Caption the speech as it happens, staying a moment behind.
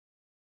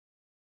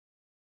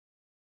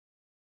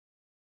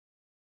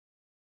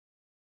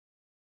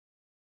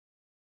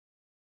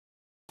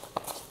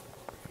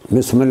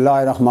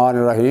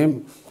बिस्मिल्लाहिर्रहमानिर्रहीम।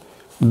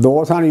 दो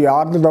सन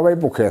यार तो दोवे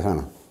भुखे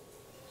सन,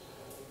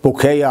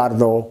 भुखे यार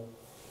दो।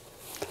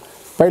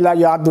 पहला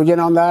यार दूजे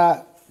ने आंदा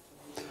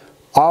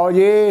आओ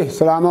जी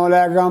सलाम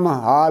अलैकुम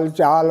हाल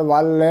चाल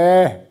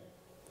वाले,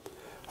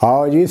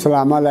 आओ जी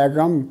सलाम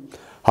अलैकुम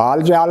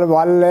हाल चाल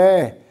वाले।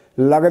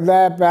 लगदा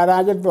है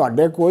पैरां च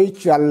तुहाडे कोई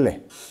चल है,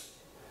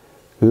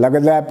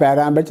 लगदा है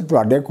पैरां विच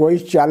तुहाडे कोई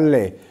चल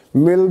है।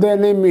 मिलदे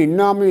नहीं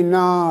महीना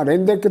महीना,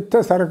 रहिंदे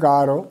कित्थे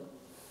सरकार हो।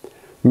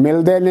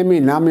 मिलदे नहीं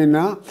महीना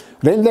महीना,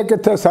 रहिंदे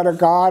कित्थे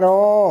सरकार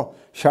हो।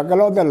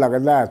 शक्लों ते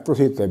लगदा है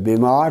तुसीं ते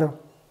बीमार हो,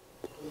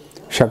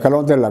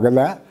 शक्लों ते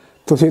लगदा है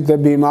तुसीं ते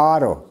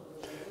बीमार हो।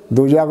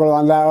 दूजा कोल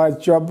आंदा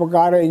चुप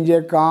कर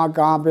इंजे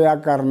कां पिया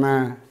करना,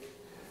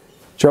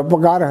 चुप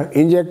कर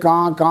इंजे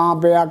कां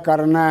पिया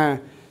करना।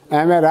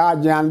 एवें राह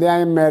जांदियां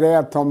ही मेरे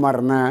हथों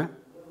मरना,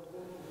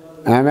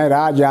 एवें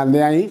राह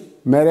जांदियां ही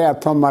मेरे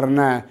हथों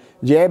मरना।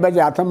 जेब विच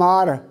हथ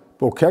मार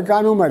भुखे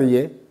कानू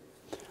मरीए,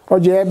 और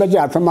जेब विच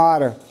हथ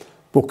मार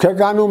भुखे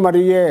कानू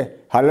मरीए।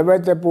 हलवे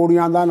ते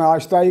पूड़ियां दा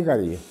नाश्ता ही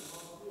करिए।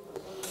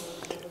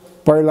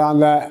 पहला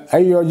आंदा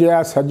इहो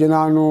जिहा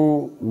सज्जना नूं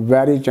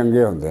वैरी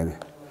चंगे हुंदे ने,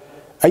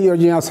 इहो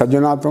जिहा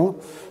सज्जना तो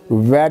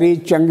वैरी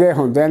चंगे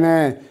हुंदे ने।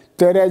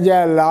 तेरे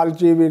जिहे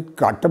लालची भी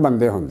घट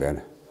बंदे हुंदे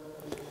ने,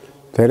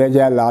 तेरे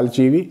जिहे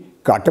लालची भी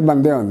घट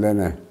बंदे हुंदे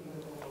ने।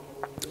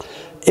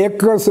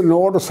 एक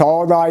नोट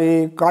 100 दा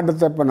ही कढ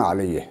ते बना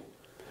लईए,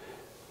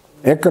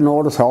 एक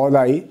नोट 100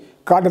 दा ही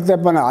कढ ते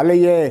बना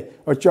लईए।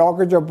 और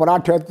चौक चो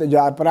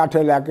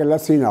पराठे लैके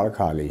लस्सी नाल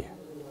खा लईए,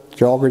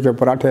 चौक चो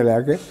पराठे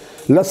लैके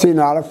लस्सी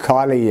नाल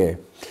खा लईए।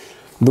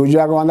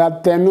 दूजा को आंदा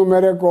तैनू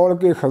मेरे कोल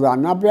की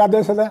खजाना पिया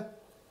दिसदा,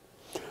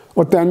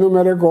 और तैनू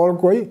मेरे कोल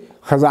कोई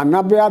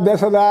खजाना पिया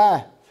दिसदा।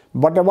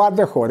 बटवा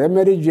ते खोरे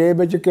मेरी जेब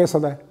विच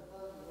किसदा,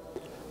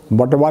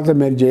 बटवा ते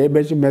मेरी जेब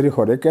विच मेरी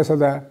खोरे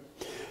किसदा।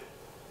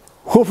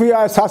 खुफिया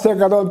असासे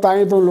कदों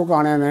ताईं तू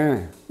लुकाने ने,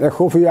 ये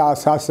खुफिया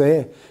असासे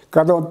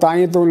कदों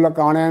ताईं तू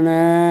लुकाने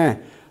ने।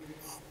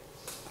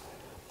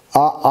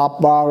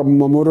 आपा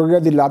मुर्गे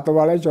दी लत्त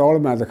वाले चौल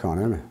मैं ते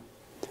खाने ने।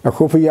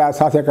 खुफिया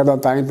असासे कदों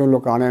ताईं तू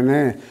लुकाने ने,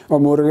 और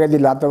मुर्गे दी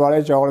लत्त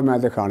वाले चौल मैं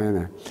ते खाने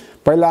ने।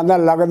 पहला आंदा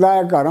लगदा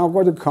है घरों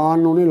कुछ खाण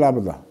नूं नहीं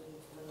लभदा,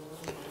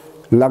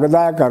 लगदा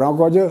है घरों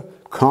कुछ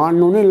खाण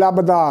नूं नहीं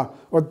लभदा।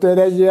 और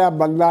तेरे जिहा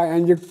बंदा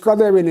इंज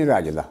कदे भी नहीं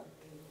रजदा,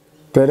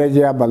 तेरे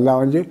जिहा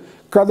बंदा इंज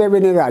कदे भी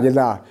नहीं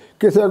रजदा।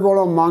 किसे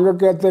कोलों मंग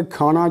के ते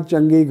खाना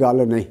चंगी गल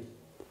नहीं,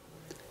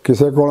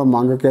 किसे कोलों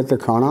मंग के ते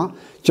खाना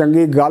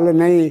चंगी गल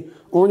नहीं।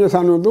 उंज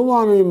सानू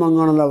दोवां नूं ही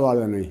मंगण दा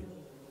वाले नहीं,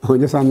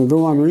 उंज सानू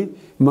दोवां नूं ही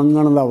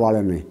मंगण दा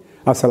वाले नहीं।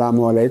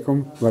 अस्सलामु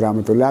अलैकुम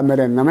वरहमतुल्लाह।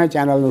 मेरे नवे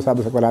चैनल नूं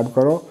सबसक्राइब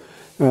करो।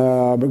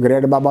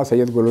 ग्रेट बाबा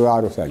सैयद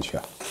गुलजार हुसैन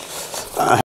शाह।